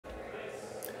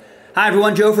Hi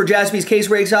everyone, Joe for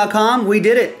JaspysCaseBreaks.com. We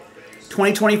did it.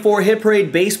 2024 Hit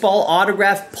Parade Baseball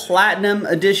Autograph Platinum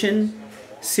Edition.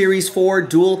 Series 4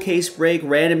 Dual Case Break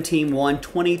Random Team 1.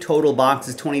 20 total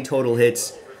boxes, 20 total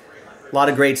hits. A lot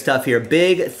of great stuff here.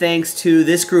 Big thanks to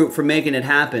this group for making it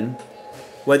happen.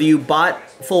 Whether you bought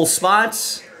full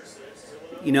spots,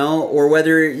 or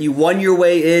whether you won your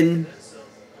way in,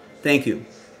 thank you.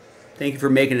 Thank you for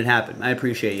making it happen. I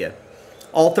appreciate you.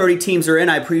 All 30 teams are in.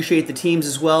 I appreciate the teams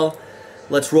as well.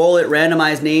 Let's roll it.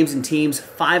 Randomize names and teams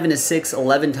 5 and a 6,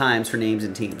 11 times for names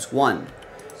and teams. 1,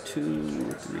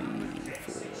 2, 3,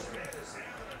 4,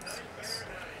 6,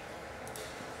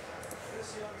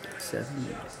 7,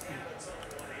 8.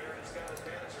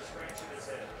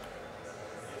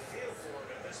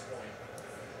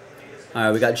 All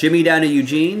right, we got Jimmy down to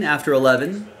Eugene after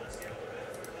 11.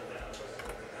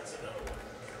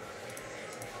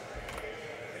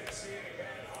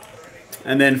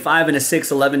 And then 5 and a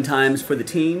 6, 11 times for the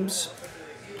teams.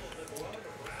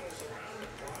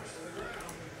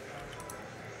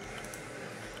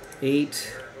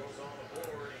 Eight,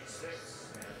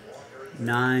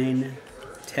 9,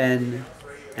 10,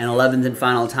 and 11th and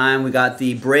final time. We got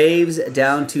the Braves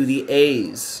down to the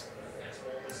A's.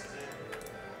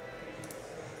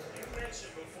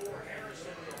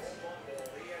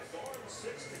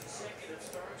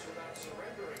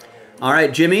 All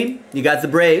right, Jimmy, you got the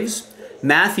Braves.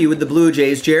 Matthew with the Blue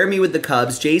Jays, Jeremy with the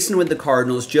Cubs, Jason with the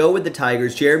Cardinals, Joe with the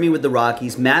Tigers, Jeremy with the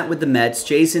Rockies, Matt with the Mets,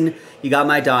 Jason, you got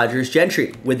my Dodgers,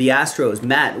 Gentry with the Astros,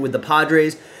 Matt with the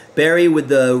Padres, Barry with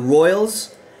the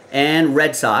Royals and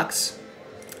Red Sox.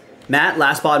 Matt,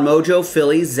 Last Spot Mojo,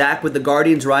 Phillies, Zach with the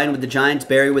Guardians, Ryan with the Giants,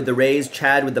 Barry with the Rays,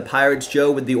 Chad with the Pirates,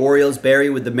 Joe with the Orioles,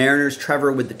 Barry with the Mariners,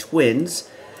 Trevor with the Twins.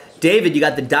 David, you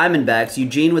got the Diamondbacks,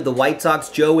 Eugene with the White Sox,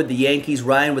 Joe with the Yankees,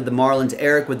 Ryan with the Marlins,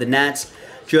 Eric with the Nats,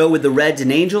 Joe with the Reds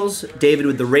and Angels, David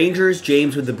with the Rangers,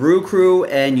 James with the Brew Crew,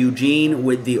 and Eugene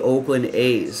with the Oakland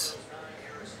A's.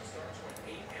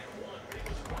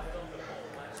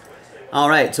 All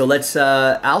right, so let's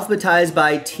alphabetize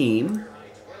by team.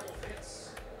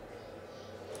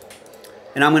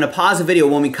 And I'm going to pause the video.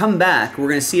 When we come back, we're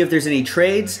going to see if there's any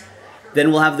trades.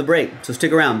 Then we'll have the break. So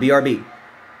stick around. BRB.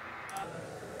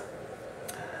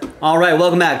 All right,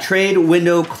 welcome back. Trade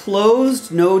window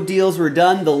closed. No deals were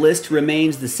done. The list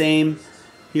remains the same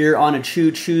here on a Chew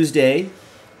Tuesday.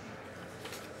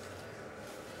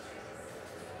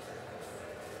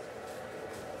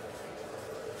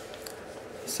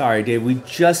 Sorry, Dave. We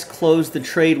just closed the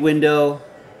trade window.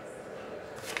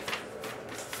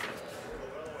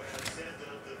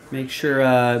 Make sure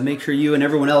you and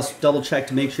everyone else double check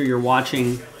to make sure you're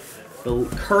watching the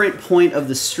current point of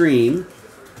the stream.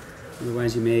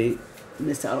 Otherwise, you may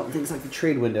miss out on things like the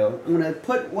trade window. I'm going to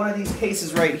put one of these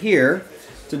cases right here.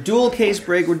 It's a dual case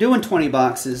break. We're doing 20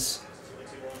 boxes.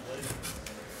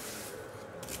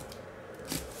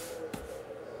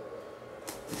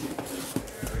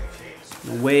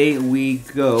 Away we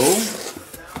go.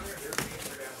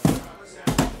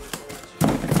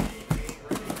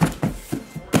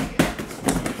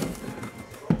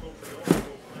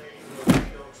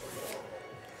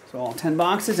 So all 10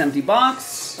 boxes, empty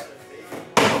box.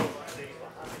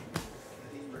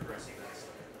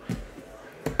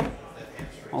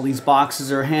 All these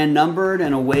boxes are hand numbered,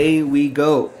 and away we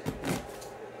go.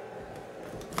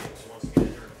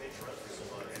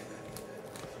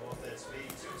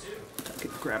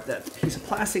 Grab that piece of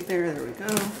plastic there. There we go.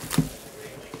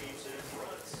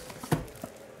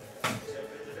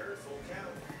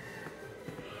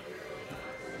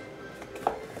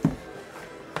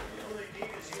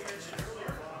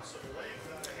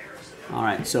 All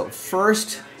right, so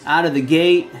first out of the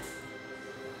gate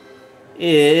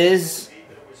is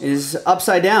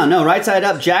upside down. No, right side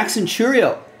up. Jackson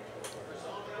Churio.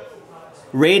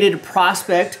 Rated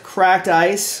prospect, cracked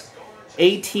ice,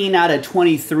 18 out of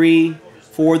 23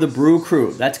 for the Brew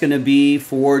Crew. That's going to be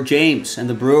for James and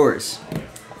the Brewers.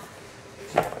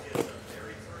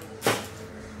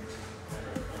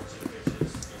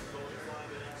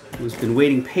 Who's been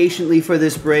waiting patiently for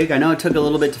this break. I know it took a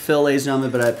little bit to fill, ladies and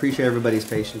gentlemen, but I appreciate everybody's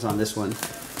patience on this one.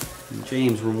 And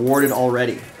James rewarded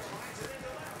already.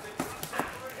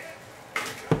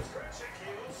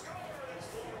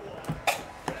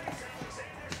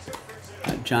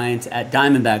 Giants at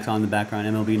Diamondbacks on the background,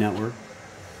 MLB Network.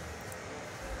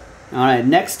 All right,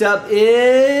 next up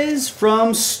is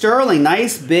from Sterling.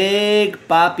 Nice big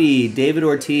boppy, David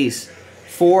Ortiz.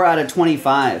 4 out of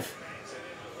 25.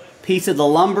 Piece of the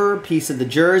lumber, piece of the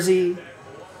jersey.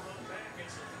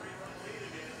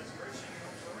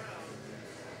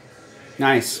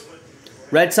 Nice.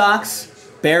 Red Sox,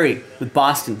 Barry with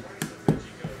Boston.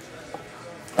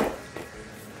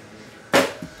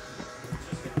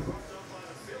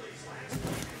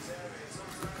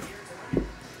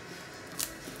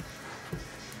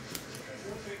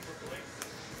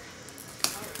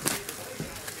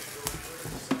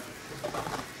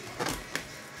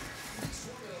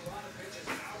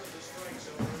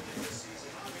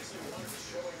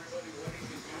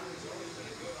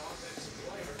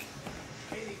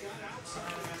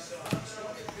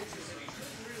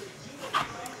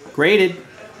 Graded.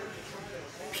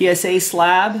 PSA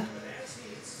slab.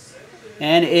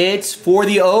 And it's for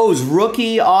the O's.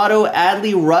 Rookie auto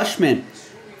Adley Rushman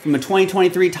from the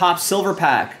 2023 Top Silver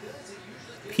Pack.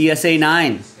 PSA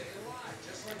 9.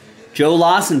 Joe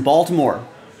Lawson, Baltimore.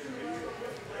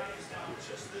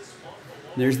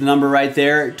 There's the number right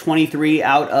there. 23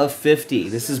 out of 50.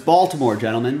 This is Baltimore,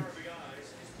 gentlemen.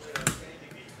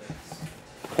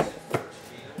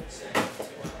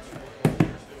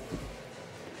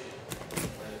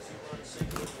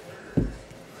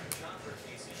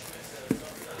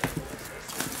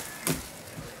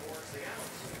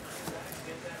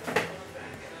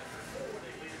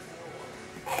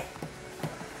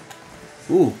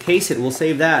 Ooh, case it. We'll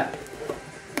save that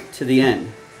to the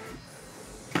end.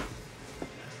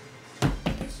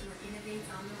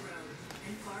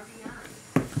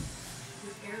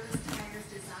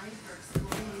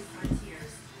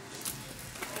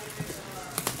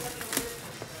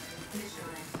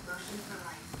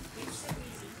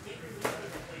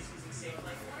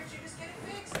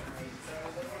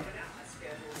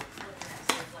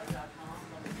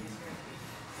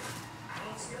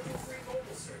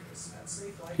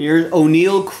 Here's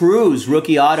O'Neal Cruz,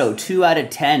 rookie auto, 2 out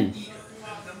of 10.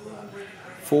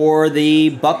 For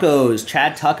the Buccos,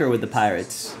 Chad Tucker with the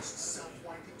Pirates.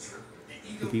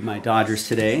 Could be my Dodgers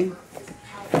today.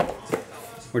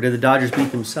 Or did the Dodgers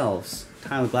beat themselves?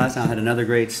 Tyler Glasnow had another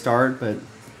great start, but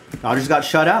Dodgers got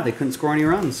shut out. They couldn't score any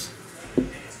runs.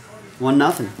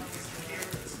 1-0.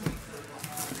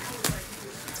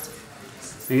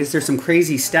 I guess there's some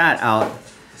crazy stat out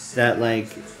that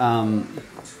like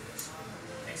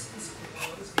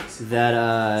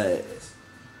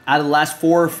out of the last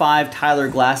 4 or 5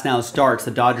 Tyler Glasnow starts,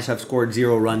 the Dodgers have scored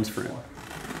 0 runs for him.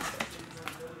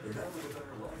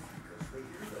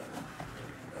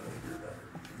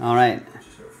 All right.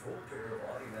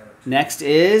 Next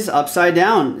is upside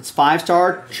down. It's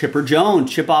 5-star Chipper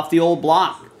Jones, chip off the old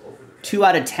block, 2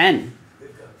 out of 10.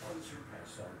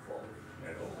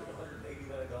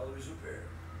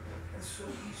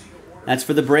 That's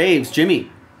for the Braves,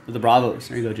 Jimmy, with the Bravos.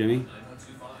 There you go, Jimmy.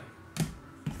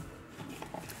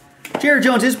 Jared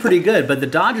Jones is pretty good, but the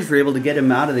Dodgers were able to get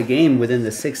him out of the game within the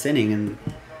 6th inning, and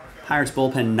Pirates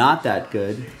bullpen not that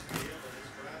good.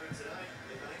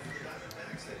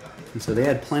 And so they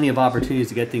had plenty of opportunities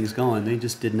to get things going. They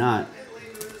just did not.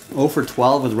 0 for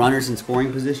 12 with runners in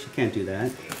scoring position. You can't do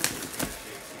that.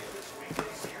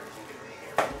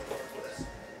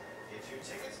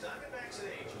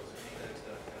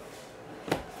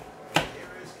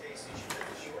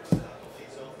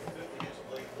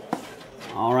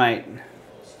 All right,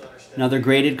 another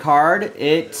graded card.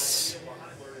 It's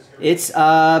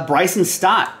Bryson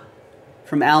Stott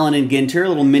from Allen and Ginter, a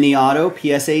little mini auto,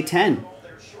 PSA 10.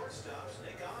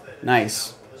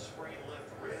 Nice.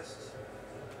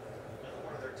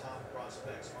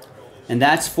 And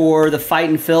that's for the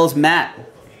Fightin' Phils, Matt,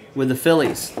 with the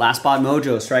Phillies. Last spot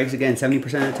mojo, strikes again 70%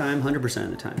 of the time, 100% of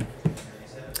the time.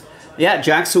 Yeah,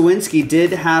 Jack Sawinski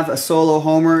did have a solo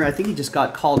homer. I think he just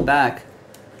got called back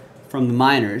from the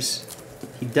minors.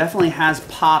 He definitely has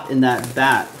pop in that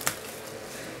bat.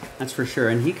 That's for sure.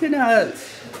 And he can kind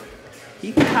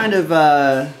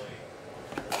of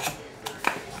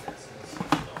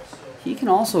he can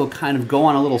also kind of go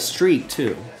on a little streak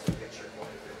too.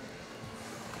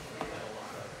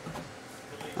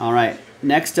 All right.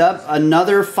 Next up,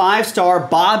 another 5-star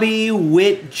Bobby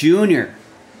Witt Jr.,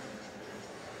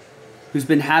 who's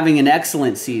been having an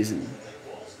excellent season.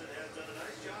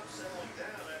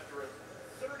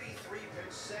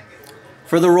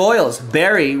 For the Royals,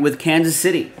 Barry with Kansas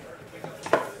City.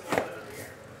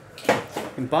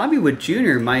 And Bobby Witt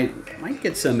Jr. might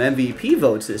get some MVP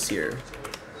votes this year.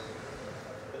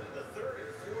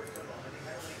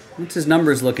 What's his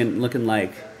numbers looking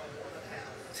like?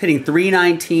 He's hitting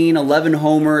 .319, 11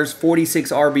 homers,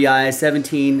 46 RBIs,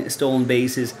 17 stolen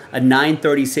bases, a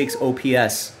 .936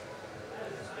 OPS.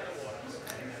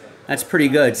 That's pretty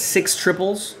good. 6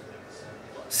 triples,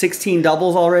 16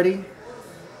 doubles already.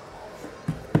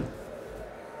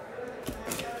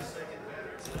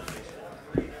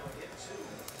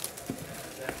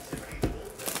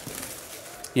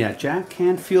 Yeah, Jack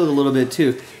can field a little bit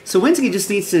too. Sawinski just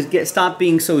needs to stop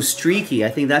being so streaky. I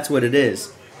think that's what it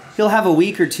is. He'll have a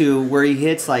week or two where he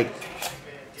hits like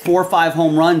 4 or 5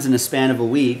 home runs in a span of a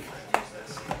week,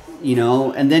 you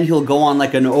know, and then he'll go on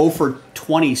like an 0 for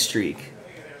 20 streak.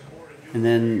 And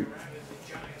then,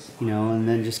 you know, and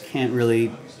then just can't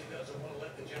really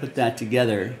put that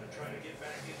together.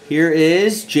 Here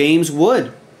is James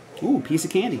Wood. Ooh, piece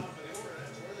of candy.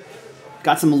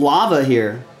 Got some lava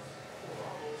here.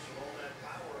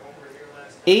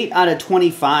 8 out of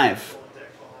 25.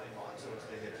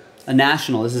 A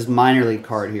national. This is minor league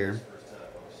card here.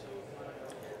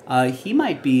 He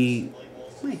might be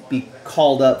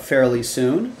called up fairly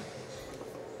soon.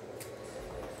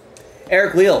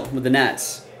 Eric Leal with the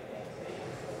Nets.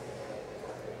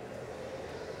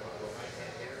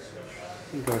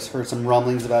 I think I've heard some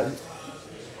rumblings about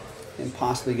him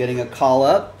possibly getting a call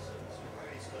up.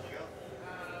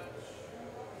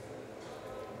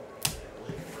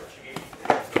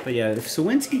 But yeah, if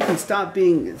Sawinski can stop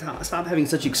having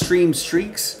such extreme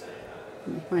streaks,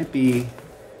 he might be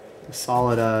a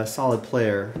solid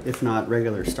player, if not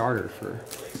regular starter for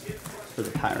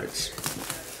the Pirates.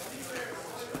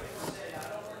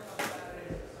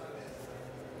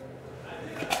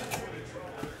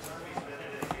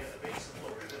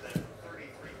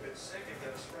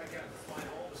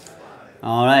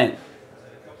 All right.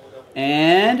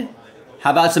 And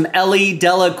how about some Ellie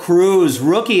Dela Cruz,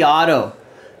 rookie auto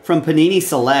from Panini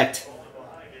Select.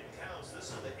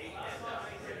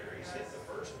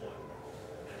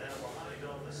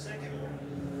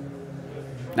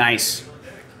 Nice.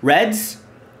 Reds,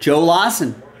 Joe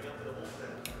Lawson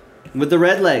with the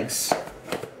red legs.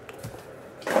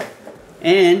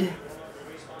 And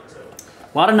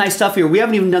a lot of nice stuff here. We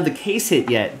haven't even done the case hit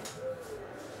yet.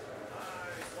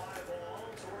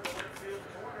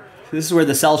 This is where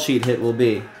the sell sheet hit will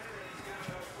be.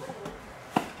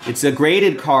 It's a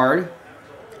graded card.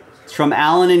 It's from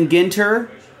Allen and Ginter.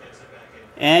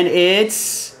 And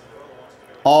it's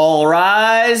all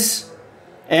rise.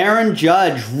 Aaron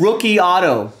Judge, rookie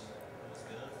auto.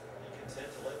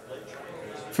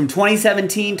 From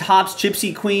 2017, Topps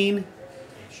Gypsy Queen.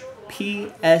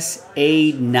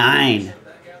 PSA 9.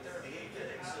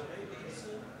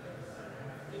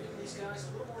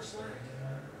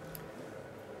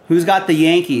 Who's got the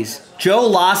Yankees? Joe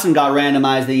Lawson got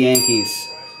randomized the Yankees.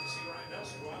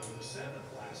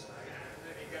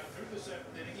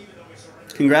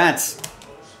 Congrats.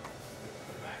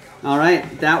 All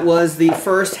right, that was the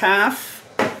first half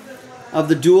of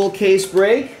the dual case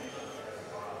break.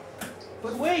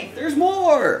 But wait, there's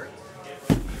more.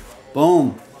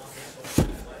 Boom.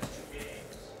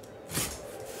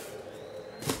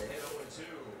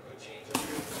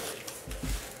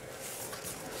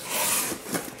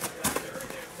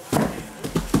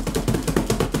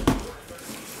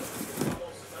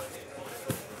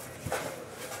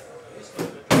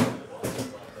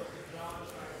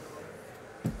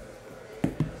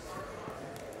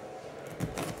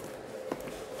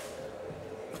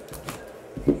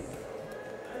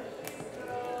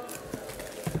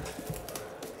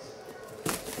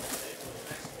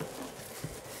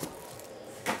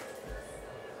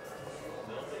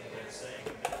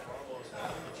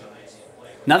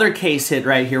 Another case hit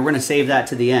right here. We're going to save that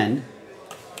to the end.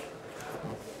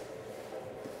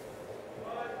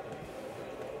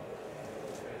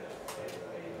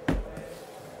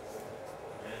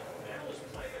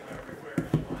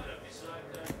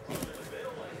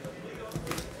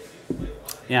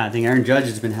 Yeah, I think Aaron Judge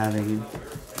has been having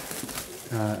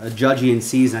a Judgian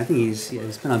season. I think he's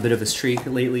been on a bit of a streak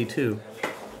lately too.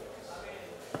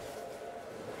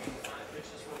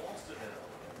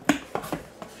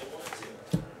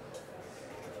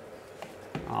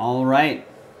 All right.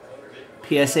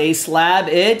 PSA slab,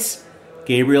 it's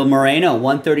Gabriel Moreno,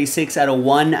 136 out of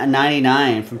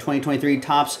 199 from 2023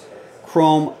 Topps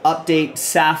Chrome Update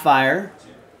Sapphire,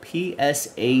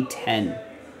 PSA 10.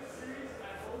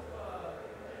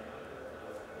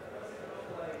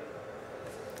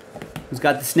 Who's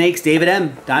got the Snakes? David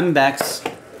M. Diamondbacks.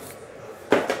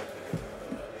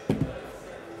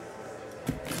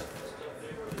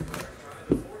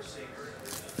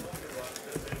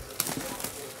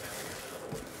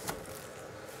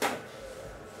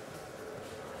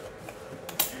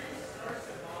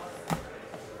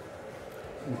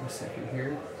 Give me a second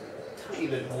here. Tiny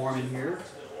bit warm in here.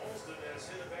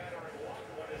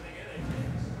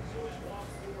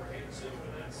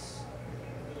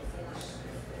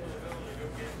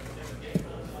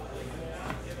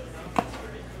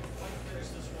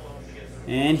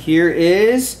 And here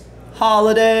is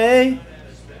Holiday.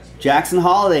 Jackson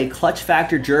Holiday, clutch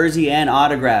factor jersey and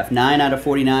autograph. 9 out of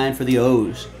 49 for the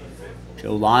O's.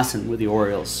 Joe Lawson with the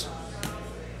Orioles.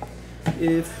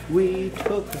 If we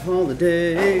took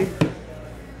Holiday.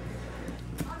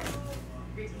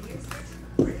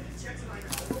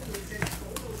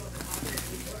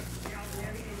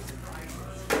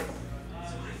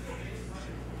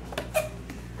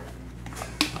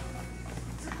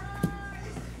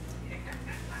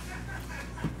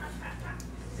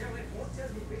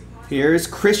 Here's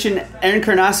Christian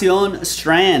Encarnacion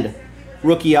Strand,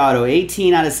 Rookie auto,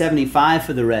 18 out of 75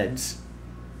 for the Reds.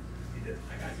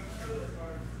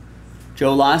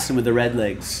 Joe Lawson with the Red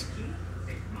Legs.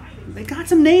 They got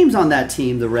some names on that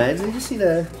team, the Reds. They just need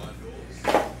to,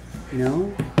 you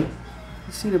know,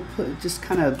 just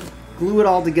kind of glue it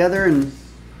all together, and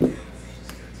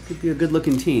could be a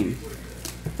good-looking team.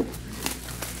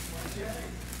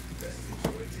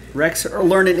 Rex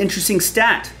learned an interesting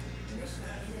stat.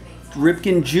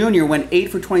 Ripken Jr. went 8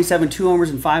 for 27, 2 homers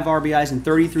and 5 RBIs in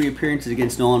 33 appearances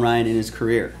against Nolan Ryan in his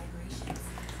career.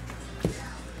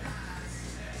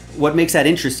 What makes that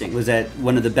interesting? Was that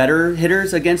one of the better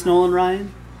hitters against Nolan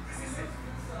Ryan?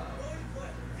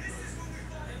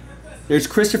 There's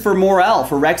Christopher Morel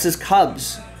for Rex's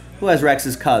Cubs. Who has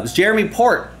Rex's Cubs? Jeremy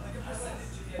Port.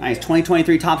 Nice,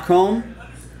 2023 Topps Chrome.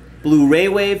 Blue Ray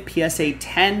Wave, PSA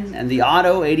 10, and the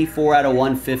auto, 84 out of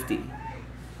 150.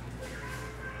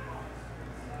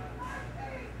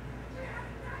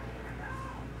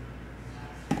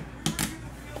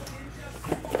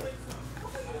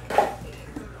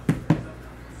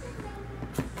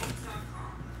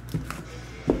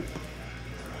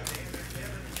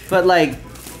 But, like,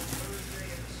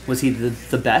 was he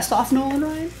the best off Nolan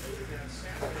Ryan?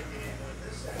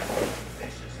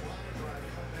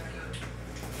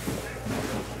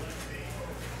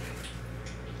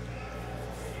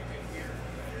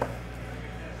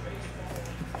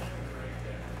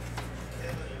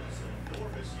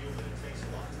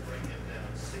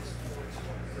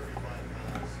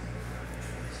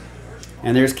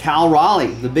 And there's Cal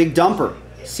Raleigh, the big dumper,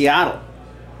 Seattle.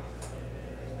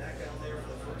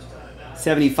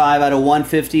 75 out of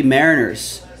 150,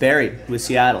 Mariners. Barry with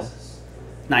Seattle.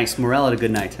 Nice. Morel had a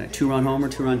good night tonight. 2-run homer,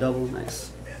 2-run double.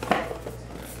 Nice.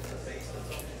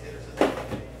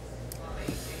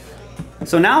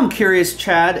 So now I'm curious,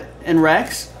 Chad and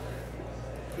Rex,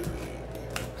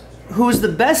 who is the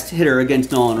best hitter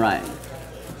against Nolan Ryan?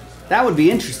 That would be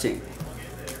interesting.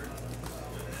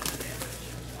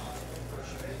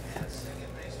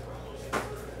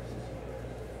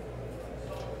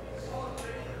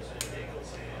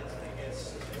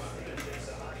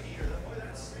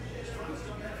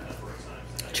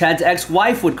 Chad's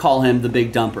ex-wife would call him the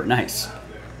big dumper. Nice.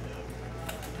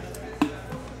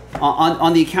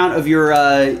 On the account of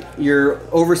your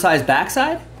oversized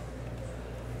backside?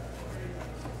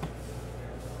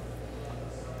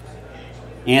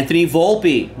 Anthony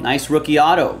Volpe. Nice rookie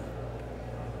auto.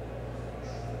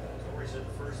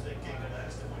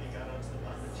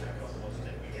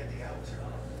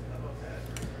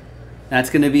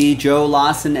 That's going to be Joe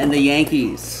Lawson and the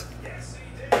Yankees.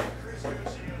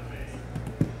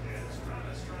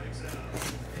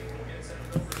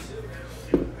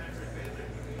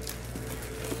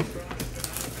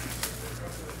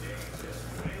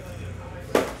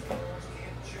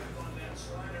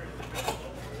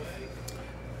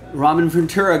 Robin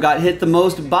Ventura got hit the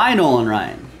most by Nolan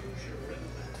Ryan.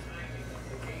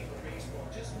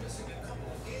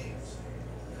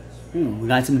 We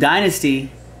got some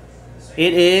dynasty.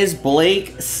 It is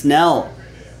Blake Snell.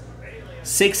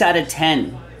 6 out of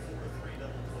 10.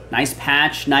 Nice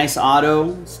patch, nice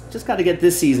auto. Just got to get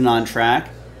this season on track.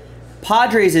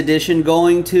 Padres edition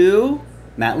going to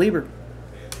Matt Lieber.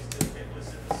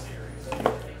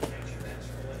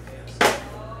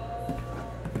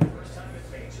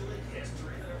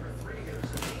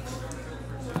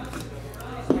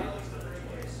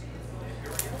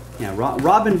 Yeah,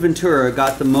 Robin Ventura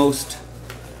got the most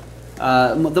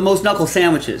knuckle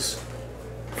sandwiches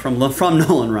from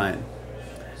Nolan Ryan.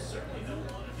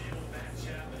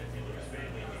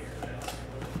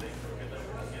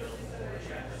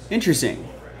 Interesting.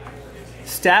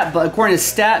 But according to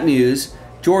StatMuse,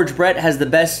 George Brett has the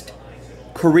best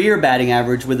career batting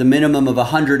average with a minimum of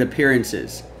 100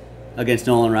 appearances against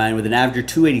Nolan Ryan with an average of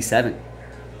 287.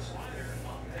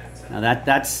 Now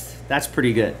that's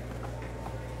pretty good.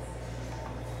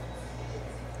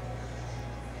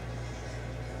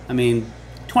 I mean,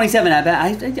 27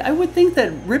 at-bats. I would think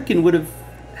that Ripken would have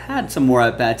had some more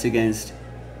at-bats against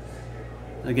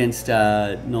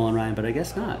Nolan Ryan, but I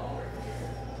guess not.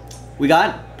 We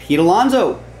got Pete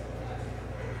Alonso.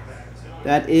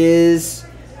 That is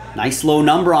nice low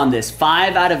number on this.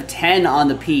 5 out of 10 on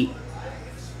the Pete.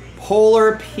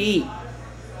 Polar Pete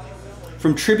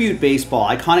from Tribute Baseball.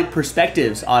 Iconic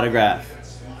Perspectives autograph.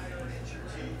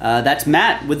 That's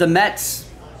Matt with the Mets.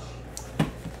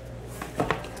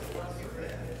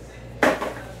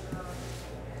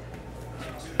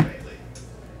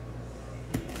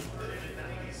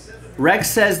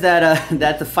 Rex says that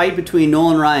that the fight between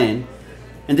Nolan Ryan,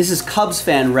 and this is Cubs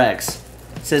fan Rex,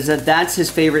 says that that's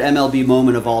his favorite MLB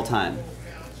moment of all time.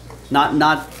 Not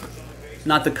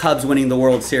Not the Cubs winning the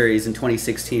World Series in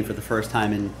 2016 for the first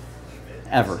time in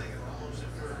ever.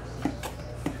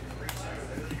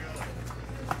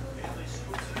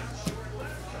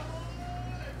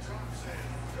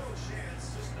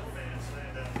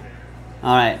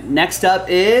 All right, next up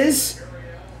is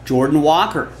Jordan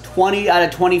Walker, 20 out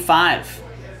of 25.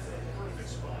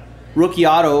 Rookie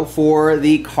auto for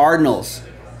the Cardinals.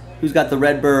 Who's got the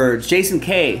Redbirds? Jason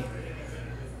K.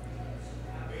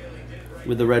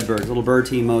 with the Redbirds, little bird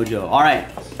team mojo. All right,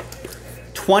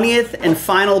 20th and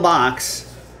final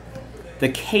box, the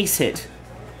case hit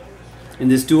in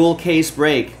this dual case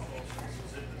break.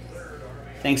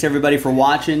 Thanks everybody for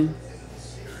watching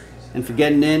and for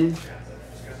getting in.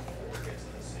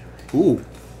 Ooh,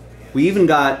 we even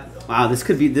got, wow,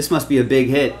 this must be a big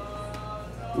hit.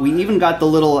 We even got the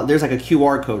little, there's like a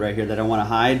QR code right here that I want to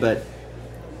hide, but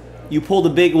you pull the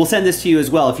big, we'll send this to you as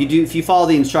well. If you follow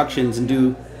the instructions and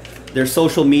do their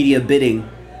social media bidding,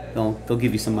 they'll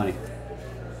give you some money.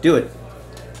 Do it.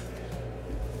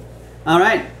 All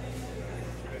right.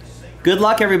 Good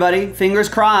luck, everybody. Fingers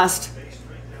crossed.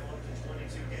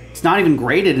 It's not even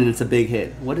graded and it's a big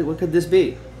hit. What could this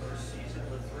be?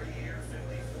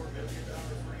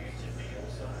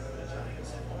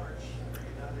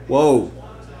 Whoa.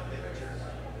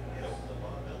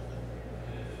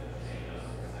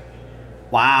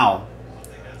 Wow.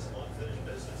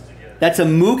 That's a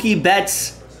Mookie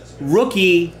Betts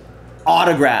rookie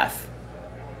autograph.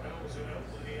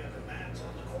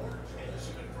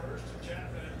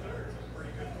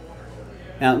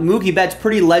 Now, Mookie Betts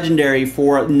pretty legendary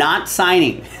for not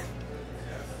signing.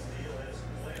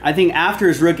 I think after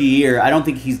his rookie year, I don't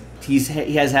think he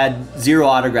has had 0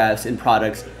 autographs in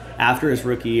products after his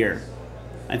rookie year.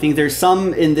 I think there's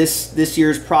some in this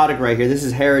year's product right here. This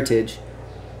is Heritage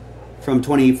from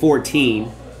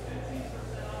 2014.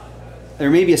 There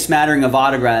may be a smattering of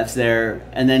autographs there,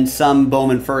 and then some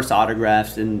Bowman First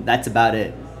autographs, and that's about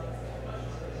it.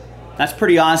 That's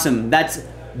pretty awesome. That's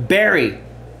Barry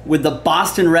with the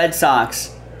Boston Red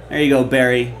Sox. There you go,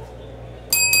 Barry.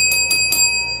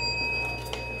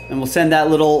 And we'll send that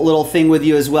little thing with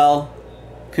you as well.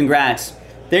 Congrats.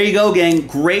 There you go, gang.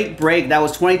 Great break. That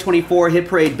was 2024 Hit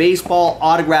Parade Baseball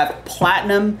Autograph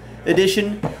Platinum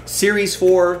Edition, Series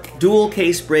 4, Dual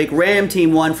Case Break, Random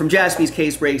Team 1 from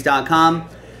JaspysCaseBreaks.com.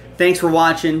 Thanks for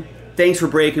watching. Thanks for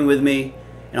breaking with me.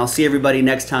 And I'll see everybody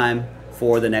next time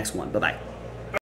for the next one. Bye-bye.